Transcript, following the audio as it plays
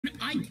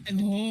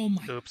Oh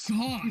my Oops.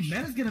 gosh.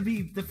 That is gonna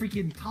be the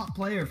freaking top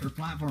player for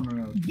platformer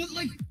mode. But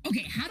like,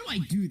 okay, how do I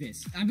do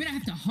this? I'm gonna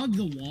have to hug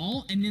the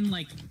wall and then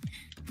like.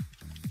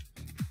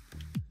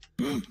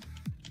 No!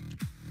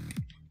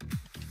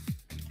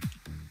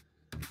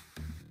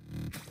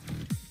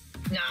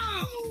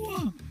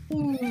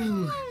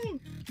 No!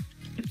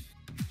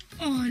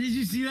 Oh, did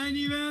you see that,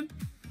 man?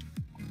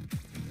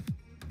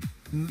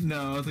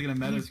 No, I was looking at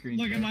meta screen.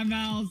 Look at my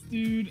mouse,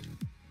 dude.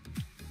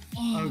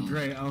 Oh,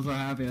 great! I'm so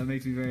happy. That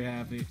makes me very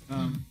happy.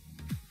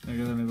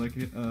 Okay, let me look.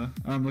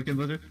 I'm looking,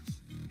 Blizzard.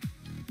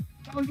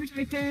 Oh, you're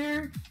right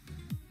there.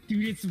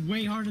 Dude, it's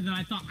way harder than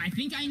I thought. I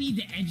think I need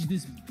to edge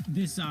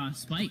this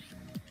spike.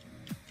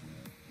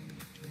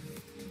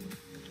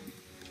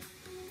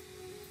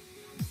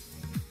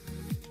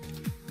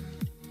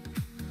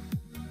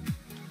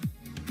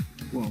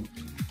 Whoa.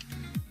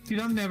 Dude,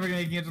 I'm never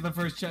gonna get to the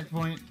first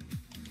checkpoint.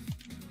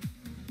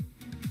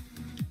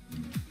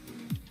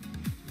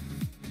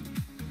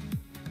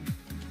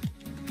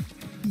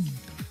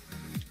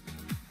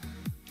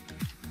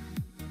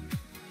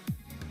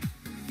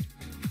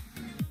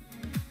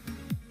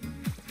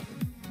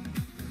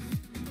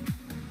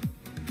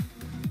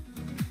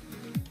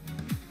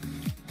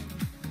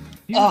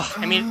 Oh,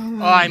 I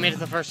made it to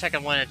the first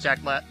checkpoint at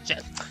jet lag.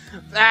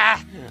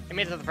 I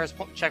made it to the first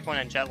checkpoint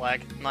at jet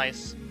lag.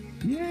 Nice.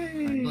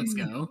 Yay! Let's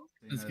go.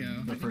 Let's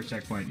go. The first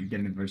checkpoint, you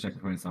getting to the first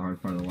checkpoint is the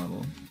hard part of the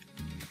level.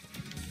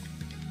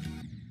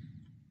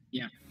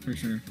 Yeah, for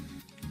sure.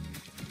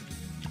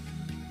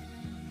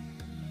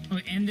 Oh,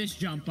 and this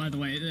jump, by the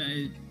way,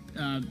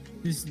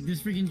 this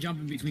freaking jump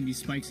in between these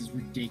spikes is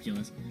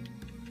ridiculous.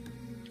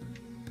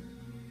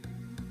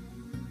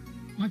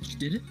 Watch,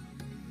 did it?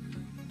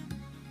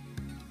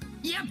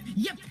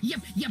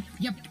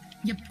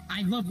 Yep.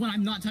 I love when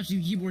I'm not touching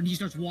the keyboard and he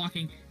starts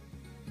walking.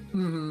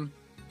 Mm-hmm.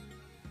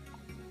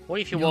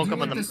 What if you woke up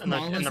in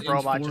the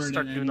robot just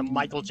started doing the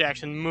Michael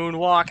Jackson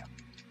moonwalk?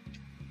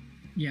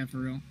 Yeah, for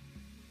real.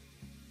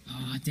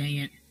 Oh, dang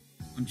it.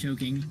 I'm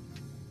choking.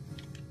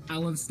 I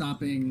love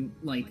stopping,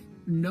 like,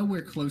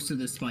 nowhere close to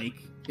the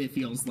spike, it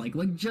feels like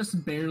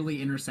just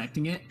barely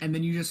intersecting it, and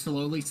then you just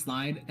slowly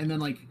slide, and then,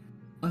 like,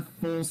 a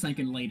full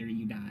second later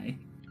you die.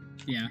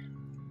 Yeah.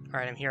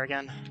 Alright, I'm here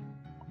again.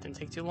 Didn't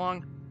take too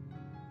long.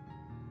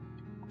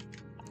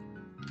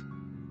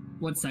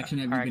 What section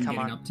have you been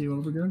getting up to,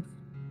 Overgrowth?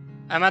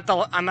 I'm at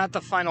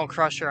the final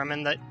crusher. I'm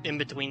in the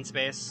in-between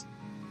space.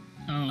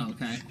 Oh.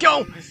 Okay.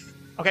 Go!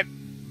 Okay.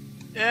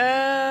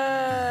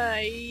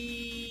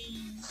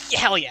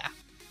 Hell yeah.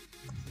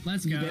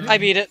 Let's go. I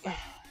beat it.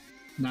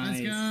 Nice.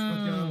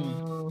 Let's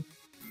go.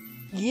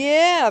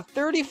 Yeah,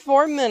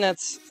 34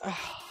 minutes.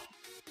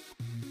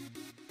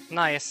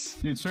 Nice.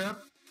 Dude, straight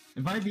up,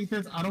 if I beat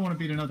this, I don't want to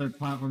beat another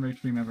platform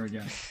extreme ever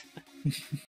again.